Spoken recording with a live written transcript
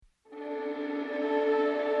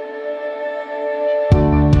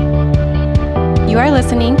You are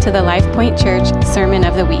listening to the LifePoint Church Sermon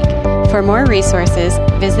of the Week. For more resources,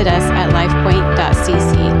 visit us at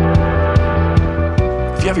lifepoint.cc.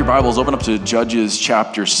 If you have your Bibles, open up to Judges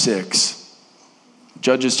chapter 6.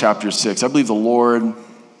 Judges chapter 6. I believe the Lord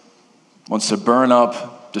wants to burn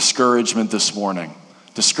up discouragement this morning.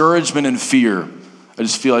 Discouragement and fear. I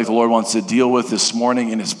just feel like the Lord wants to deal with this morning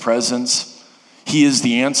in His presence. He is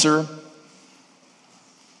the answer.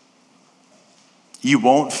 You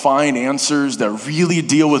won't find answers that really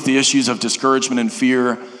deal with the issues of discouragement and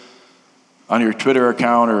fear on your Twitter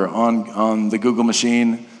account or on the Google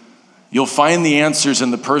machine. You'll find the answers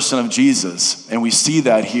in the person of Jesus. And we see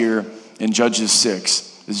that here in Judges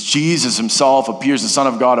 6. As Jesus himself appears, the Son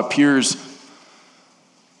of God appears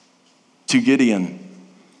to Gideon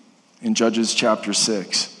in Judges chapter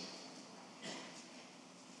 6.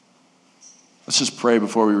 Let's just pray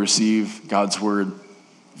before we receive God's word.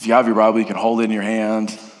 If you have your Bible, you can hold it in your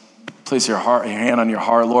hand. Place your hand on your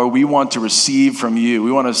heart. Lord, we want to receive from you.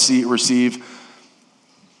 We want to receive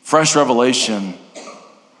fresh revelation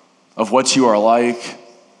of what you are like.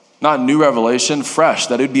 Not new revelation, fresh,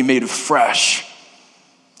 that it would be made fresh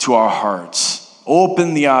to our hearts.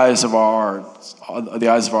 Open the eyes of our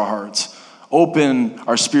hearts. Open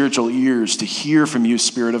our spiritual ears to hear from you,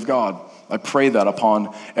 Spirit of God. I pray that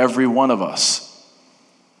upon every one of us.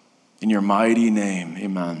 In your mighty name,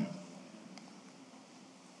 amen.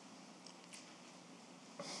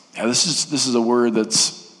 Yeah, this is a word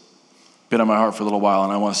that's been on my heart for a little while,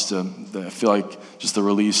 and I feel like just the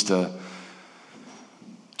release to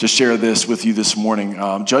share this with you this morning.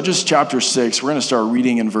 Judges chapter 6, we're going to start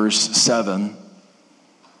reading in verse 7.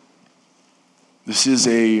 This is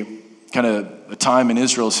a kind of a time in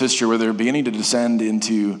Israel's history where they're beginning to descend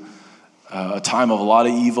into a time of a lot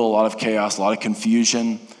of evil, a lot of chaos, a lot of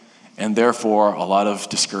confusion, and therefore a lot of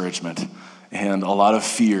discouragement and a lot of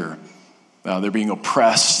fear. They're being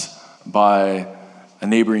oppressed by a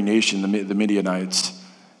neighboring nation, the Midianites.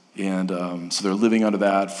 And so they're living under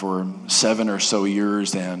that for 7 or so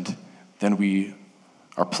years, and then we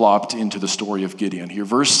are plopped into the story of Gideon. Here,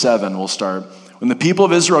 verse 7, we'll start. When the people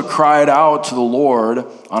of Israel cried out to the Lord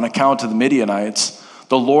on account of the Midianites,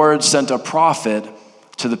 the Lord sent a prophet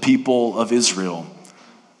to the people of Israel.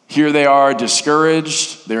 Here they are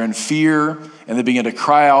discouraged, they're in fear, and they begin to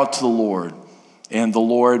cry out to the Lord. And the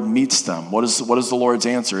Lord meets them. What is the Lord's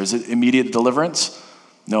answer? Is it immediate deliverance?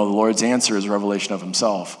 No, the Lord's answer is revelation of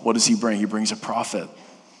himself. What does he bring? He brings a prophet.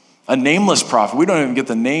 A nameless prophet. We don't even get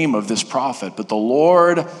the name of this prophet, but the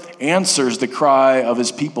Lord answers the cry of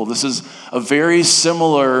his people. This is a very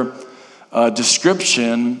similar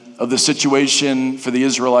description of the situation for the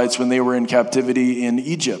Israelites when they were in captivity in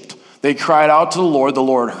Egypt. They cried out to the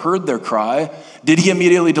Lord heard their cry. Did he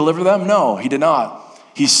immediately deliver them? No, he did not.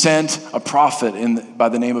 He sent a prophet by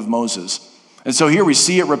the name of Moses. And so here we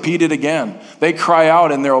see it repeated again. They cry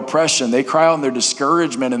out in their oppression. They cry out in their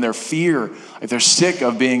discouragement and their fear. Like they're sick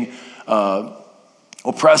of being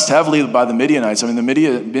oppressed heavily by the Midianites. I mean,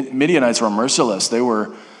 the Midianites were merciless. They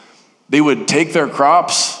would take their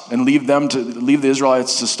crops and leave the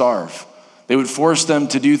Israelites to starve. They would force them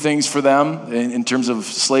to do things for them in terms of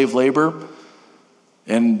slave labor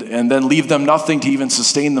and then leave them nothing to even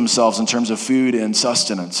sustain themselves in terms of food and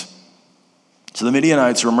sustenance. So the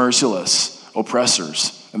Midianites were merciless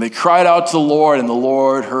oppressors. And they cried out to the Lord, and the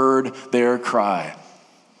Lord heard their cry.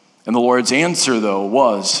 And the Lord's answer, though,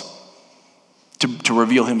 was to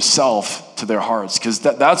reveal himself to their hearts, because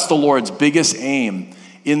that's the Lord's biggest aim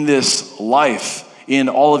in this life, in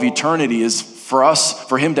all of eternity, is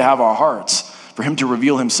for him to have our hearts, for him to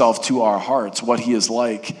reveal himself to our hearts, what he is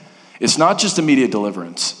like. It's not just immediate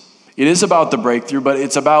deliverance. It is about the breakthrough, but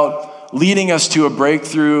it's about leading us to a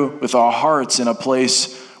breakthrough with our hearts in a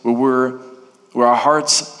place where our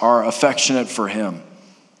hearts are affectionate for him.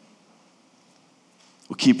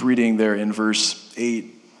 We'll keep reading there in verse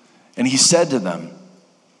 8. And he said to them,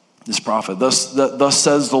 this prophet, thus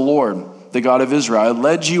says the Lord, the God of Israel, I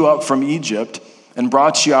led you up from Egypt and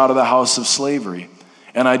brought you out of the house of slavery.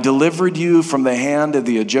 And I delivered you from the hand of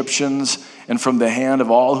the Egyptians and from the hand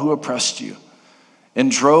of all who oppressed you,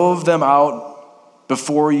 and drove them out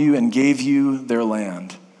before you and gave you their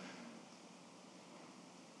land.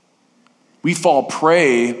 We fall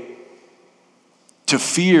prey to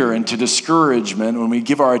fear and to discouragement when we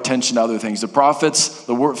give our attention to other things.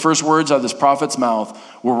 The first words out of this prophet's mouth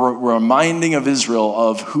were reminding of Israel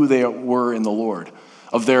of who they were in the Lord,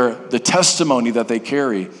 of the testimony that they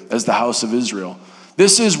carry as the house of Israel.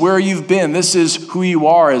 This is where you've been. This is who you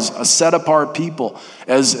are as a set-apart people,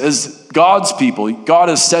 as God's people. God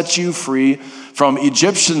has set you free from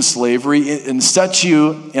Egyptian slavery and set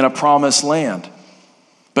you in a promised land.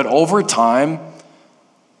 But over time,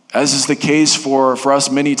 As is the case for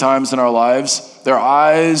us many times in our lives, their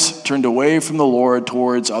eyes turned away from the Lord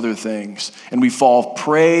towards other things. And we fall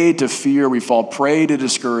prey to fear, we fall prey to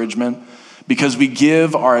discouragement because we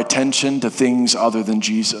give our attention to things other than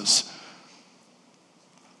Jesus.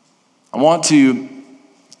 I want to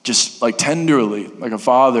just tenderly, like a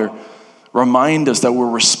father, remind us that we're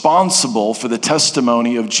responsible for the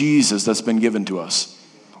testimony of Jesus that's been given to us.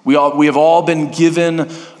 We have all been given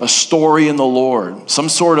a story in the Lord, some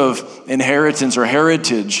sort of inheritance or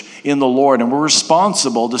heritage in the Lord, and we're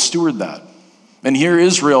responsible to steward that. And here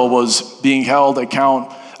Israel was being held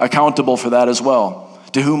accountable for that as well.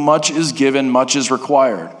 To whom much is given, much is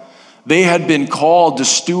required. They had been called to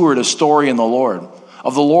steward a story in the Lord,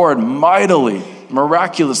 of the Lord mightily,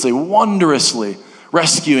 miraculously, wondrously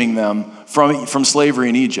rescuing them from slavery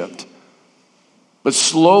in Egypt. But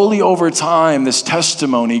slowly over time, this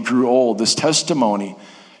testimony grew old. This testimony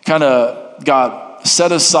kind of got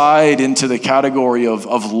set aside into the category of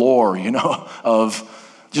lore,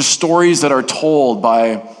 of just stories that are told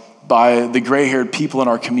by the gray-haired people in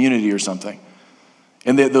our community or something.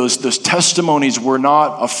 And those testimonies were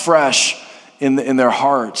not afresh in their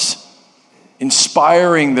hearts,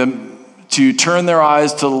 inspiring them to turn their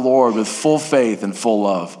eyes to the Lord with full faith and full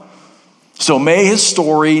love. So may his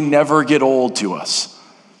story never get old to us.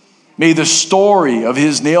 May the story of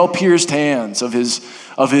his nail-pierced hands, of his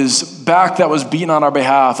back that was beaten on our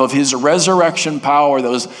behalf, of his resurrection power that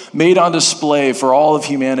was made on display for all of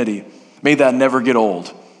humanity, may that never get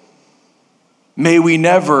old. May we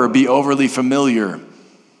never be overly familiar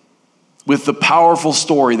with the powerful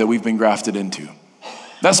story that we've been grafted into.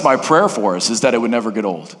 That's my prayer for us, is that it would never get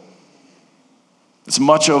old. It's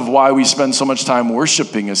much of why we spend so much time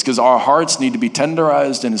worshiping is because our hearts need to be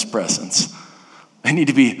tenderized in his presence. They need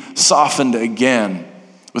to be softened again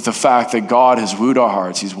with the fact that God has wooed our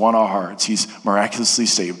hearts. He's won our hearts. He's miraculously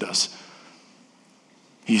saved us.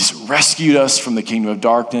 He's rescued us from the kingdom of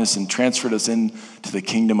darkness and transferred us into the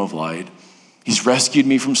kingdom of light. He's rescued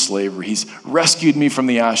me from slavery. He's rescued me from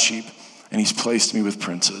the ash heap, and he's placed me with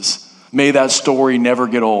princes. May that story never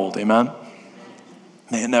get old. Amen?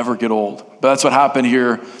 May it never get old. But that's what happened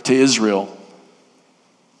here to Israel.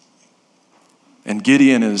 And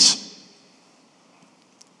Gideon is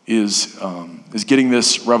getting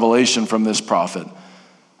this revelation from this prophet.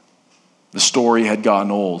 The story had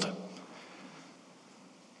gotten old.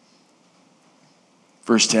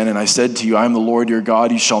 Verse 10, and I said to you, I am the Lord your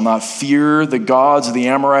God. You shall not fear the gods of the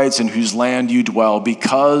Amorites in whose land you dwell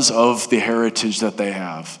because of the heritage that they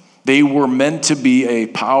have. They were meant to be a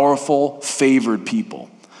powerful, favored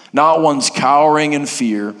people, not ones cowering in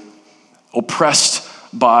fear, oppressed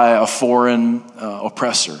by a foreign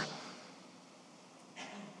oppressor.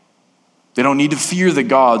 They don't need to fear the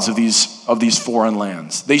gods of these foreign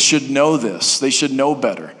lands. They should know this. They should know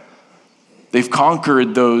better. They've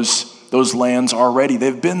conquered those lands already.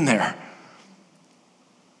 They've been there.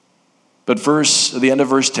 But at the end of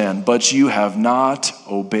verse 10, but you have not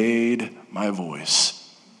obeyed my voice.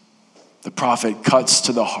 The prophet cuts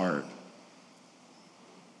to the heart,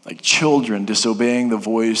 like children disobeying the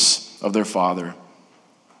voice of their father.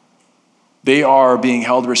 They are being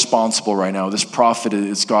held responsible right now. This prophet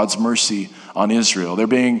is God's mercy on Israel. They're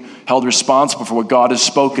being held responsible for what God has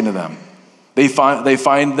spoken to them. They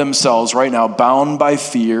find themselves right now bound by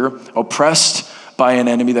fear, oppressed by an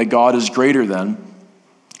enemy that God is greater than.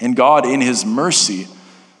 And God, in his mercy,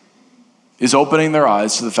 is opening their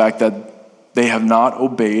eyes to the fact that they have not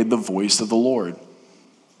obeyed the voice of the Lord.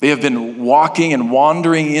 They have been walking and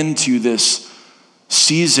wandering into this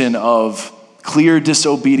season of clear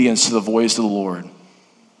disobedience to the voice of the Lord.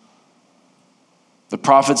 The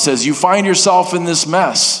prophet says, you find yourself in this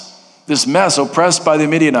mess, oppressed by the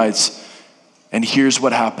Midianites. And here's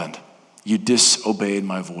what happened. You disobeyed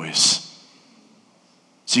my voice.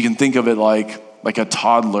 So you can think of it like a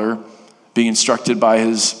toddler being instructed by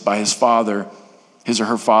his father, his or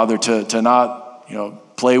her father, to not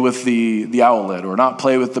play with the outlet or not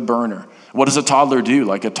play with the burner. What does a toddler do?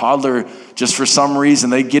 Like a toddler, just for some reason,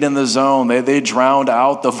 they get in the zone. They drown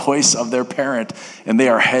out the voice of their parent, and they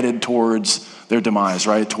are headed towards their demise,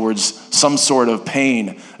 right? Towards some sort of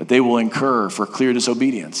pain that they will incur for clear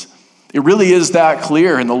disobedience. It really is that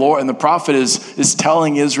clear, and the Lord and the prophet is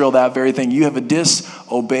telling Israel that very thing. You have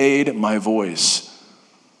disobeyed my voice.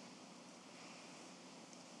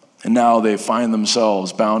 And now they find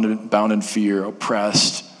themselves bound in fear,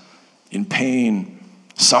 oppressed, in pain,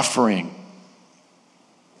 suffering.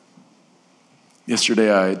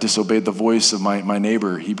 Yesterday, I disobeyed the voice of my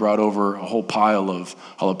neighbor. He brought over a whole pile of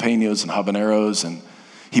jalapenos and habaneros, and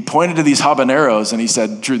he pointed to these habaneros, and he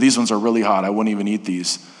said, Drew, these ones are really hot. I wouldn't even eat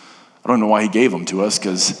these. I don't know why he gave them to us,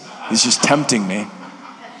 because he's just tempting me.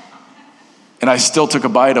 And I still took a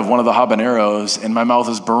bite of one of the habaneros, and my mouth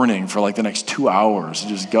is burning for like the next 2 hours,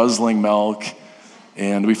 just guzzling milk.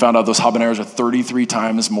 And we found out those habaneros are 33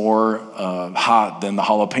 times more hot than the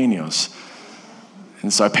jalapenos.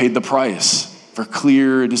 And so I paid the price for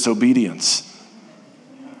clear disobedience.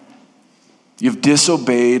 You've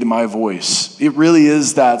disobeyed my voice. It really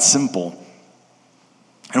is that simple.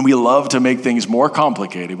 And we love to make things more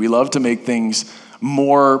complicated. We love to make things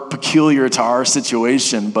more peculiar to our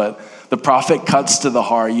situation, but the prophet cuts to the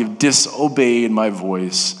heart. You've disobeyed my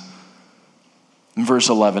voice. In verse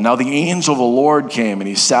 11, now the angel of the Lord came and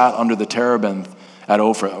he sat under the terebinth at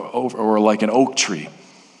Ophrah, or like an oak tree,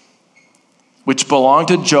 which belonged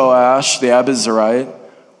to Joash the Abiezrite,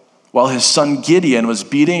 while his son Gideon was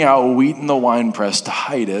beating out wheat in the winepress to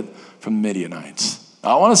hide it from Midianites.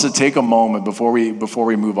 Now, I want us to take a moment before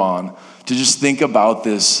we move on to just think about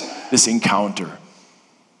this encounter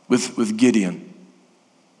with Gideon.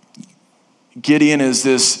 Gideon is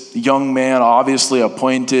this young man, obviously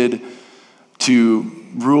appointed to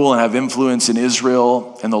rule and have influence in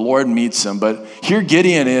Israel, and the Lord meets him. But here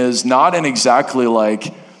Gideon is not in exactly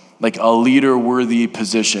like a leader-worthy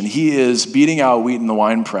position. He is beating out wheat in the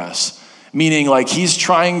winepress, meaning like he's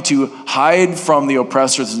trying to hide from the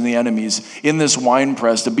oppressors and the enemies in this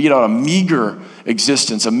winepress to beat out a meager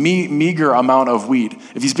existence, a meager amount of wheat.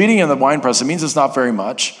 If he's beating in the winepress, it means it's not very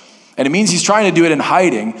much. And it means he's trying to do it in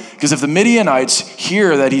hiding, because if the Midianites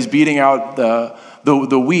hear that he's beating out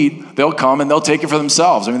the wheat, they'll come and they'll take it for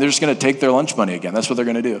themselves. I mean, they're just going to take their lunch money again. That's what they're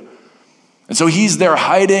going to do. And so he's there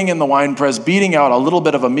hiding in the winepress, beating out a little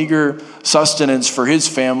bit of a meager sustenance for his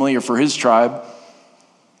family or for his tribe.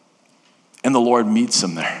 And the Lord meets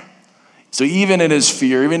him there. So even in his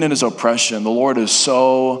fear, even in his oppression, the Lord is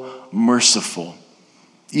so merciful,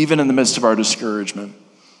 even in the midst of our discouragement.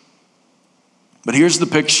 But here's the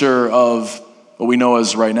picture of what we know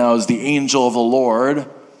as right now as the angel of the Lord.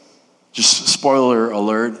 Just spoiler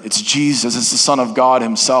alert, it's Jesus, it's the Son of God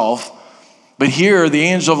himself. But here, the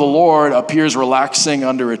angel of the Lord appears relaxing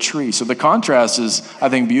under a tree. So the contrast is, I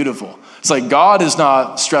think, beautiful. It's like God is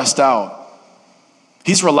not stressed out.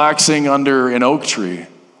 He's relaxing under an oak tree,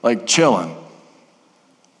 like chilling.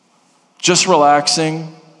 Just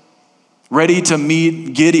relaxing, ready to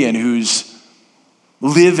meet Gideon, who's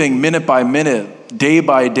living minute by minute, day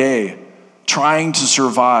by day, trying to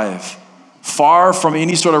survive, far from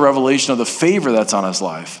any sort of revelation of the favor that's on his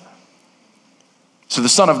life. So the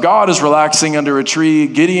Son of God is relaxing under a tree.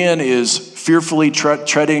 Gideon is fearfully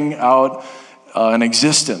treading out an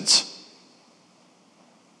existence.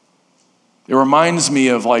 It reminds me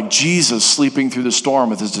of like Jesus sleeping through the storm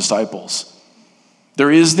with his disciples. There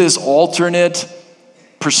is this alternate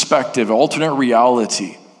perspective, alternate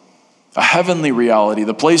reality, a heavenly reality,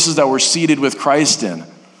 the places that we're seated with Christ in.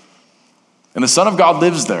 And the Son of God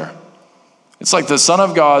lives there. It's like the Son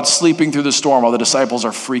of God sleeping through the storm while the disciples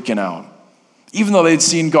are freaking out. Even though they'd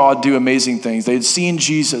seen God do amazing things, they'd seen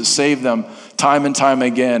Jesus save them time and time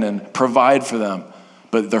again and provide for them,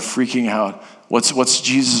 but they're freaking out. What's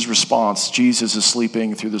Jesus' response? Jesus is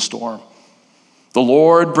sleeping through the storm. The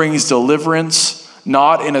Lord brings deliverance,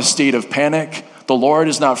 not in a state of panic. The Lord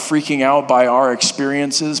is not freaking out by our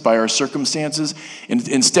experiences, by our circumstances.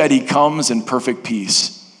 Instead, he comes in perfect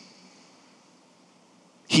peace.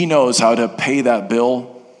 He knows how to pay that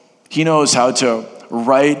bill. He knows how to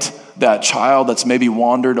right that child that's maybe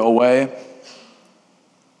wandered away.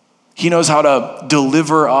 He knows how to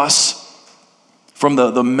deliver us from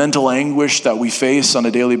the mental anguish that we face on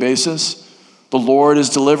a daily basis. The Lord is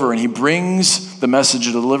delivering. He brings the message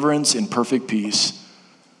of deliverance in perfect peace.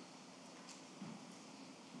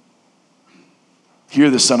 Here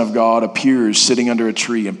the Son of God appears sitting under a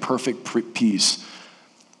tree in perfect peace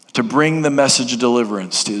to bring the message of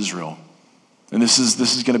deliverance to Israel. And this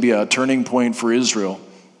is going to be a turning point for Israel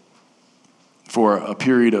for a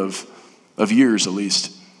period of years at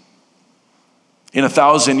least. In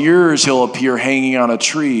 1,000 years, he'll appear hanging on a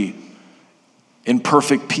tree in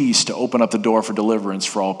perfect peace to open up the door for deliverance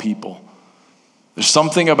for all people. There's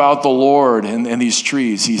something about the Lord in these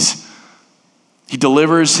trees. He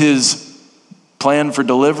delivers his plan for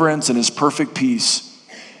deliverance and his perfect peace.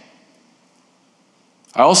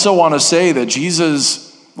 I also want to say that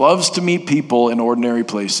Jesus loves to meet people in ordinary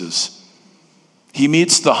places. He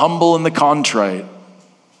meets the humble and the contrite.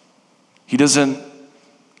 He doesn't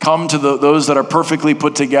come to those that are perfectly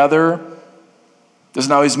put together.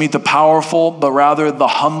 Doesn't always meet the powerful, but rather the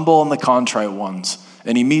humble and the contrite ones.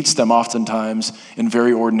 And he meets them oftentimes in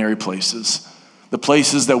very ordinary places, the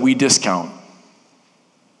places that we discount.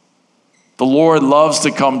 The Lord loves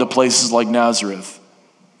to come to places like Nazareth,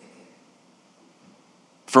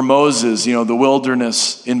 For Moses, the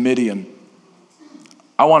wilderness in Midian.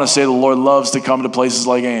 I want to say the Lord loves to come to places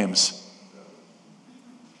like Ames.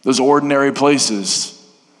 Those ordinary places,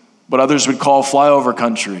 what others would call flyover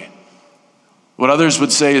country. What others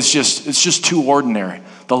would say is it's just too ordinary.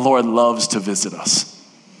 The Lord loves to visit us.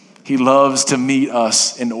 He loves to meet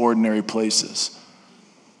us in ordinary places.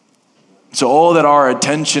 So, that our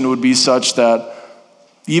attention would be such that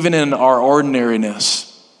even in our ordinariness,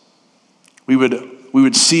 we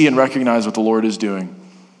would see and recognize what the Lord is doing.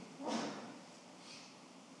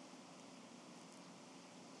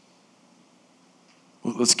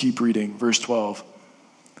 Let's keep reading, verse 12.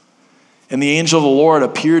 And the angel of the Lord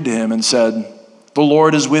appeared to him and said, "The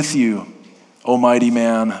Lord is with you, O mighty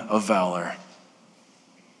man of valor."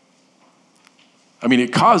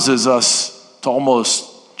 It causes us to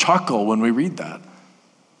almost chuckle when we read that.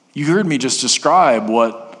 You heard me just describe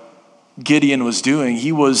what Gideon was doing.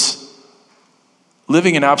 He was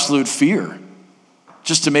living in absolute fear,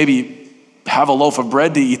 just to maybe have a loaf of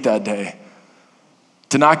bread to eat that day,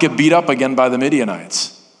 to not get beat up again by the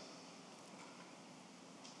Midianites.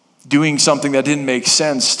 Doing something that didn't make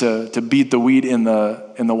sense to beat the wheat in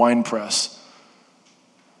the wine press.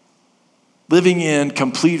 Living in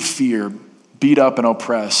complete fear, beat up and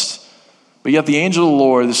oppressed. But yet the angel of the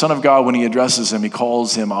Lord, the Son of God, when he addresses him, he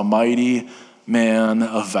calls him a mighty man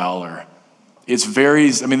of valor. This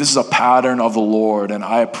is a pattern of the Lord, and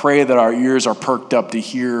I pray that our ears are perked up to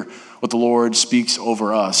hear what the Lord speaks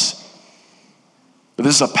over us. But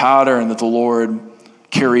this is a pattern that the Lord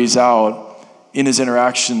carries out in his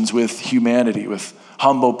interactions with humanity, with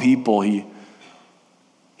humble people. He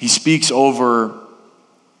speaks over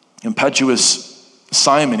impetuous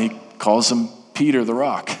Simon. He calls him Peter the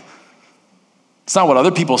Rock. It's not what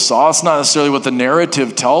other people saw. It's not necessarily what the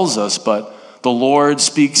narrative tells us, but the Lord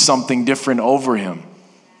speaks something different over him.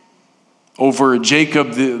 Over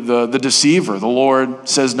Jacob, the deceiver, the Lord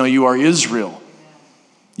says, "No, you are Israel.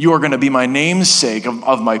 You are going to be my namesake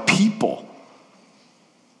of my people."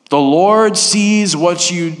 The Lord sees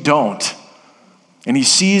what you don't, and he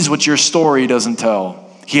sees what your story doesn't tell.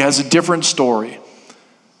 He has a different story,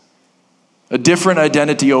 a different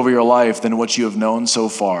identity over your life than what you have known so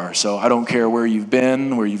far. So I don't care where you've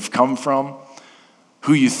been, where you've come from,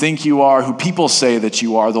 who you think you are, who people say that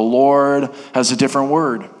you are. The Lord has a different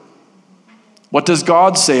word. What does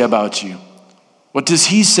God say about you? What does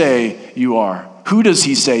he say you are? Who does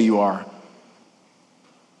he say you are?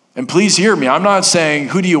 And please hear me, I'm not saying,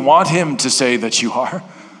 who do you want him to say that you are?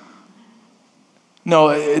 No,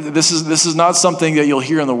 this is not something that you'll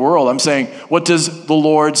hear in the world. I'm saying, what does the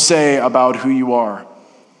Lord say about who you are?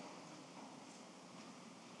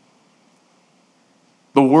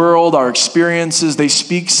 The world, our experiences, they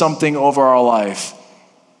speak something over our life.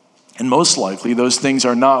 And most likely, those things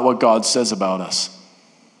are not what God says about us.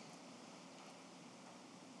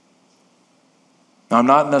 Now, I'm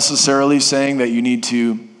not necessarily saying that you need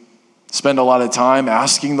to spend a lot of time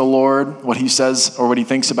asking the Lord what he says or what he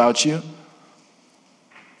thinks about you.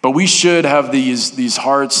 But we should have these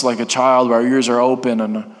hearts like a child where our ears are open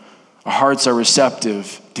and our hearts are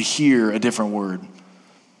receptive to hear a different word,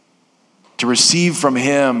 to receive from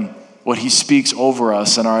him what he speaks over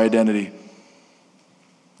us and our identity.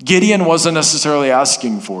 Gideon wasn't necessarily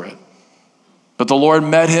asking for it, but the Lord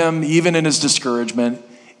met him even in his discouragement,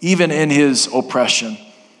 even in his oppression,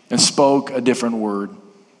 and spoke a different word.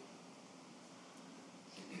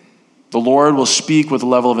 The Lord will speak with a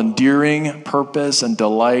level of endearing purpose and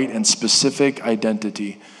delight and specific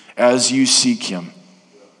identity as you seek him.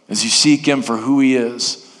 As you seek him for who he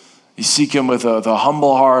is. You seek him with a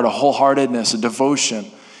humble heart, a wholeheartedness, a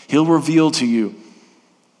devotion. He'll reveal to you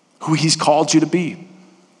who he's called you to be.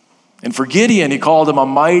 And for Gideon, he called him a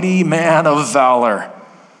mighty man of valor.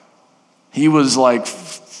 He was like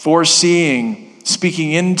foreseeing,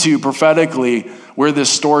 speaking into prophetically where this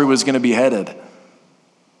story was going to be headed.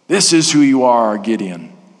 This is who you are,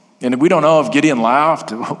 Gideon. And we don't know if Gideon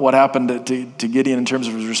laughed, what happened to Gideon in terms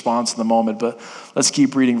of his response in the moment, but let's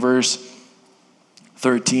keep reading verse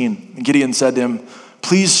 13. And Gideon said to him,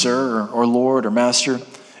 "Please, sir, or Lord, or master,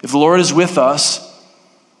 if the Lord is with us,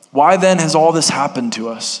 why then has all this happened to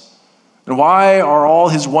us? And why are all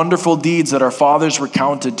his wonderful deeds that our fathers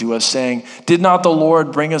recounted to us, saying, 'Did not the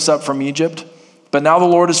Lord bring us up from Egypt?' But now the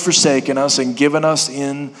Lord has forsaken us and given us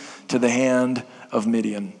into the hand of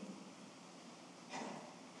Midian."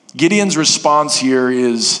 Gideon's response here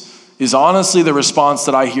is honestly the response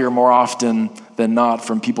that I hear more often than not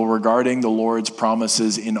from people regarding the Lord's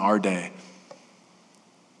promises in our day.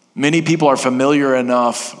 Many people are familiar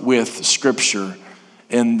enough with Scripture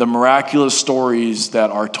and the miraculous stories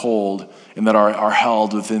that are told and that are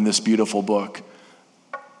held within this beautiful book.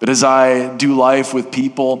 But as I do life with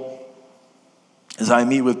people, as I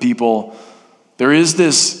meet with people, there is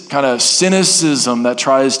this kind of cynicism that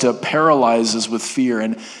tries to paralyze us with fear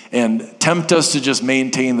and tempt us to just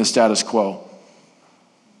maintain the status quo,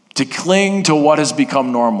 to cling to what has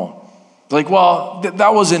become normal. Like, well,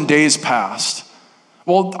 that was in days past.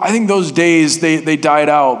 Well, I think those days, they died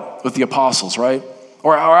out with the apostles, right?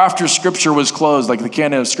 Or after Scripture was closed, like the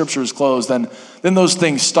canon of Scripture was closed, then those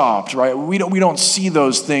things stopped, right? We don't see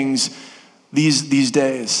those things these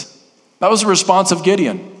days. That was the response of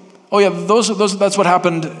Gideon. Oh yeah, that's what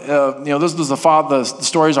happened. Those the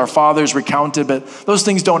stories our fathers recounted, but those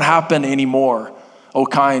things don't happen anymore. Oh,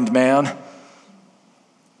 kind man.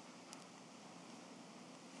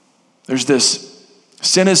 There's this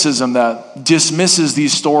cynicism that dismisses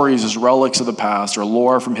these stories as relics of the past or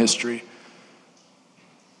lore from history.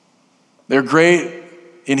 They're great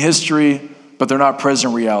in history, but they're not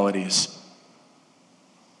present realities.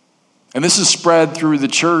 And this is spread through the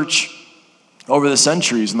church over the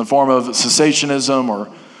centuries in the form of cessationism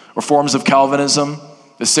or forms of Calvinism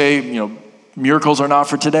that say, miracles are not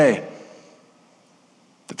for today,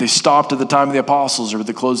 that they stopped at the time of the apostles or at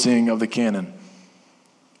the closing of the canon.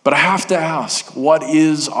 But I have to ask, what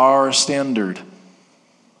is our standard?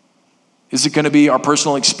 Is it going to be our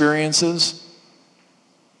personal experiences?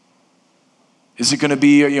 Is it going to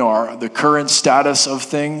be, the current status of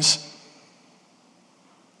things?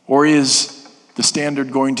 Or is the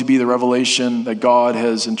standard going to be the revelation that God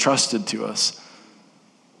has entrusted to us?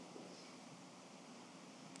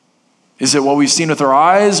 Is it what we've seen with our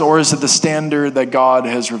eyes, or is it the standard that God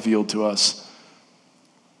has revealed to us?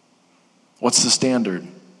 What's the standard?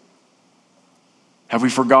 Have we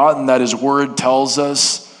forgotten that his word tells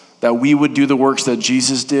us that we would do the works that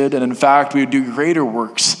Jesus did, and in fact, we would do greater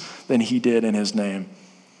works than he did in his name?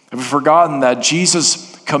 Have we forgotten that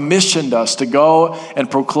Jesus commissioned us to go and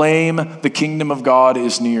proclaim the kingdom of God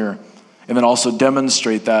is near, and then also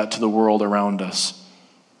demonstrate that to the world around us?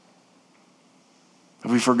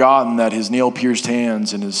 Have we forgotten that his nail-pierced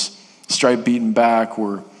hands and his stripe-beaten back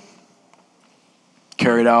were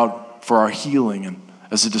carried out for our healing and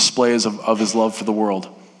as a display of his love for the world?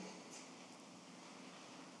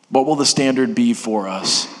 What will the standard be for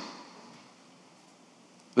us?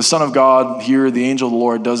 The Son of God here, the angel of the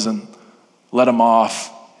Lord, doesn't let him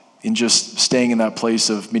off in just staying in that place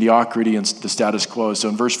of mediocrity and the status quo. So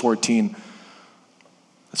in verse 14,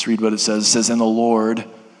 let's read what it says. It says, "And the Lord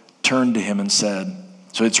turned to him and said,"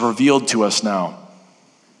 so it's revealed to us now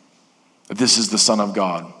that this is the Son of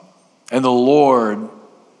God. "And the Lord,"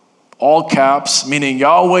 all caps, meaning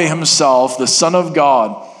Yahweh himself, the Son of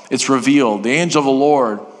God, it's revealed. The angel of the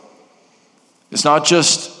Lord. It's not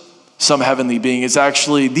just some heavenly being. It's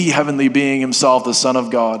actually the heavenly being himself, the Son of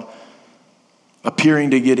God, appearing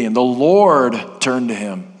to Gideon. The Lord turned to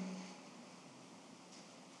him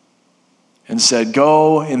and said,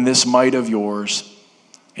 "Go in this might of yours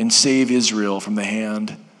and save Israel from the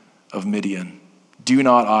hand of Midian. Do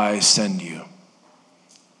not I send you?"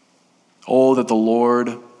 Oh, that the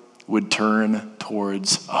Lord would turn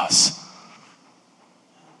towards us.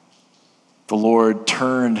 The Lord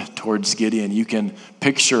turned towards Gideon. You can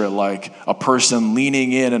picture it like a person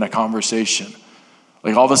leaning in a conversation.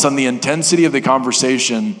 Like all of a sudden the intensity of the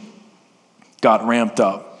conversation got ramped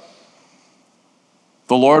up.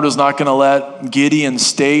 The Lord was not going to let Gideon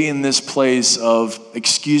stay in this place of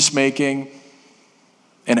excuse making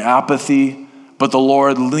and apathy, but the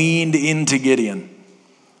Lord leaned into Gideon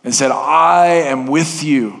and said, "I am with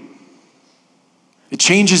you." It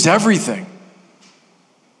changes everything.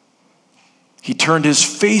 He turned his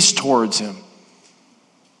face towards him.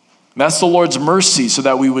 And that's the Lord's mercy so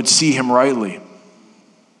that we would see him rightly.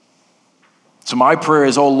 So my prayer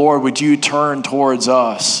is, oh Lord, would you turn towards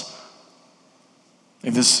us?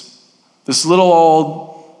 Like this little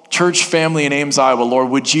old church family in Ames, Iowa, Lord,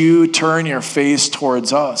 would you turn your face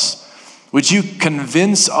towards us? Would you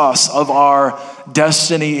convince us of our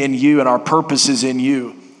destiny in you and our purposes in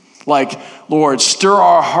you? Like, Lord, stir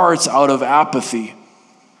our hearts out of apathy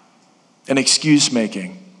and excuse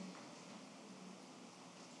making.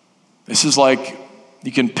 This is like,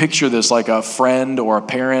 you can picture this like a friend or a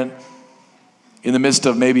parent in the midst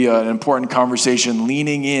of maybe an important conversation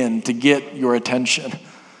leaning in to get your attention,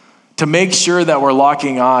 to make sure that we're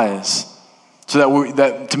locking eyes, so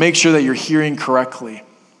to make sure that you're hearing correctly.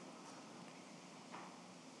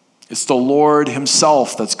 It's the Lord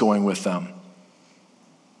himself that's going with them.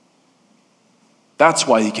 That's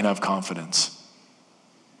why he can have confidence.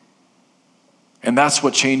 And that's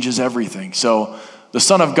what changes everything. So the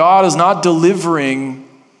Son of God is not delivering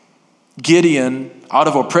Gideon out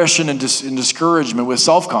of oppression and discouragement with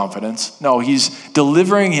self-confidence. No, he's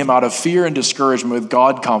delivering him out of fear and discouragement with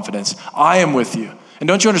God confidence. I am with you. And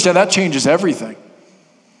don't you understand, that changes everything.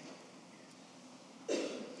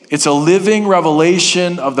 It's a living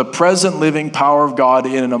revelation of the present living power of God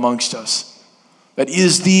in and amongst us. That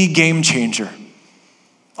is the game changer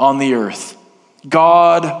on the earth.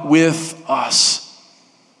 God with us.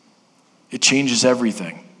 It changes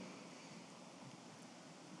everything.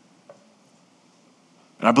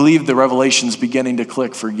 And I believe the revelation's beginning to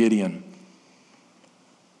click for Gideon.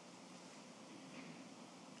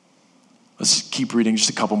 Let's keep reading just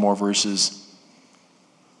a couple more verses.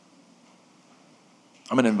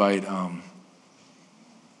 I'm going to invite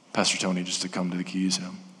Pastor Tony just to come to the keys.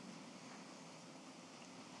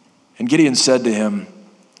 And Gideon said to him,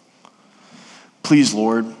 "Please,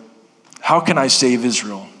 Lord, how can I save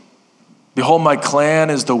Israel? Behold, my clan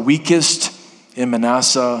is the weakest in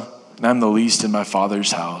Manasseh, and I'm the least in my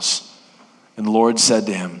father's house." And the Lord said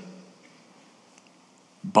to him,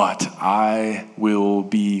 "But I will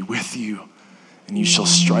be with you, and you shall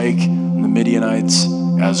strike the Midianites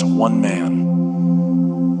as one man."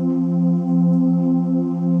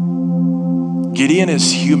 Gideon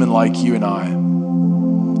is human like you and I.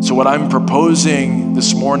 So what I'm proposing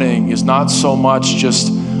this morning is not so much just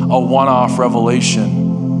a one-off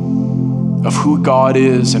revelation of who God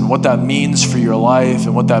is and what that means for your life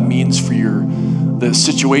and what that means for the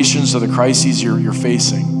situations or the crises you're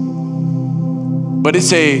facing. But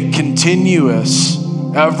it's a continuous,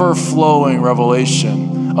 ever-flowing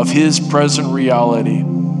revelation of his present reality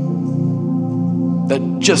that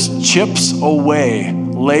just chips away,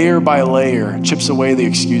 layer by layer, chips away the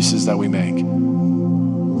excuses that we make.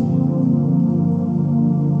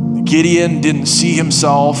 Gideon didn't see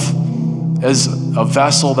himself as a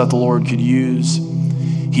vessel that the Lord could use.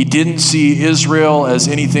 He didn't see Israel as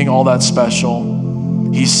anything all that special.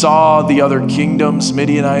 He saw the other kingdoms,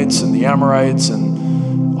 Midianites and the Amorites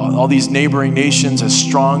and all these neighboring nations as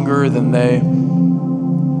stronger than they.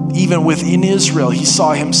 Even within Israel, he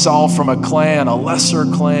saw himself from a clan, a lesser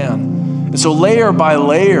clan. And so layer by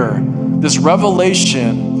layer, this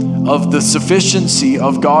revelation of the sufficiency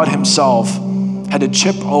of God himself had to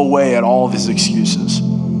chip away at all of his excuses.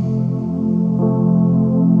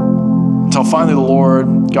 Until finally the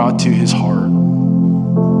Lord got to his heart.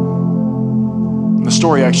 And the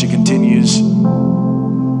story actually continues,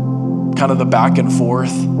 kind of the back and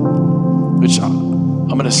forth, which I'm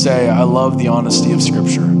going to say, I love the honesty of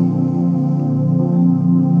Scripture.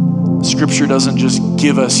 Scripture doesn't just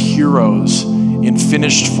give us heroes in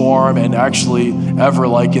finished form and actually ever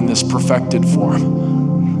like in this perfected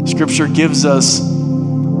form. Scripture gives us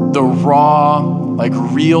the raw, like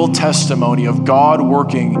real testimony of God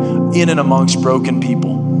working in and amongst broken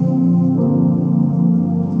people.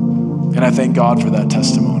 And I thank God for that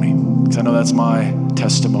testimony, because I know that's my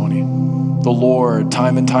testimony. The Lord,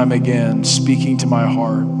 time and time again, speaking to my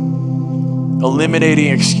heart, eliminating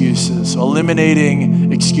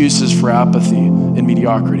excuses for apathy and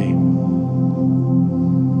mediocrity.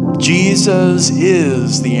 Jesus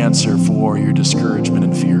is the answer for your discouragement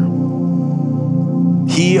and fear.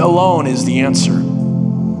 He alone is the answer.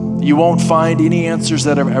 You won't find any answers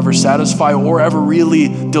that ever satisfy or ever really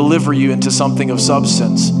deliver you into something of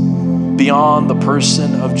substance beyond the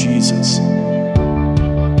person of Jesus.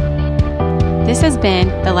 This has been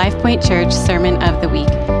the LifePoint Church Sermon of the Week.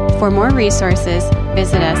 For more resources,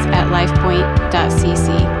 visit us at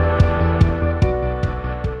lifepoint.cc.